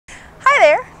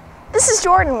This is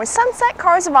Jordan with Sunset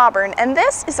Cars of Auburn, and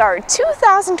this is our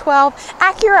 2012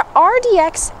 Acura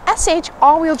RDX SH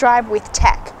all-wheel drive with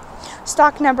tech,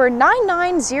 stock number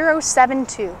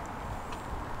 99072.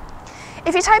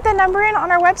 If you type that number in on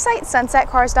our website,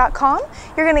 sunsetcars.com,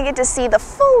 you're going to get to see the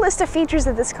full list of features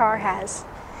that this car has.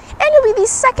 And you'll be the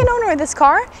second owner of this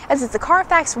car, as it's a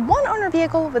Carfax one-owner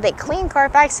vehicle with a clean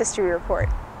Carfax history report.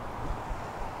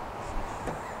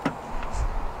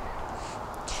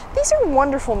 These are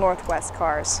wonderful Northwest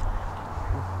cars.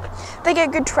 They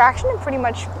get good traction in pretty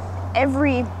much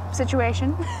every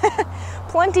situation,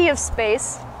 plenty of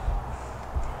space,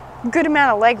 good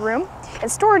amount of leg room,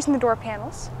 and storage in the door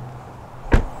panels.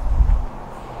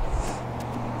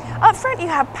 Up front you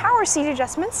have power seat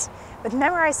adjustments with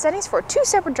memorized settings for 2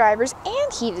 separate drivers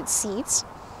and heated seats.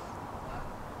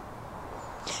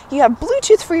 You have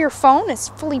Bluetooth for your phone, it's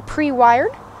fully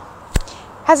pre-wired.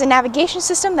 Has a navigation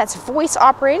system that's voice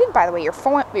operated. By the way, your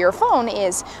phone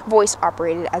is voice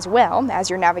operated as well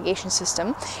as your navigation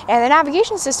system. And the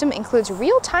navigation system includes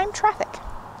real-time traffic.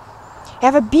 You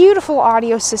have a beautiful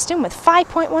audio system with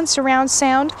 5.1 surround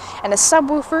sound and a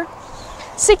subwoofer,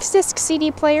 6-disc CD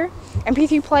player,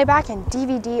 MP3 playback, and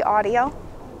DVD audio.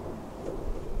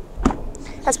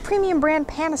 Has premium brand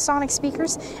Panasonic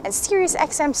speakers and Sirius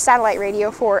XM satellite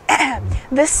radio for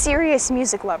the serious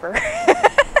music lover.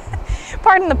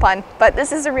 Pardon the pun, but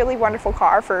this is a really wonderful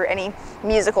car for any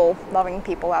musical loving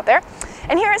people out there.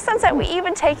 And here at Sunset, we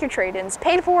even take your trade-ins,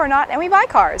 paid for or not, and we buy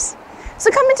cars.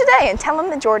 So come in today and tell them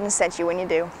that Jordan sent you when you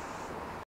do.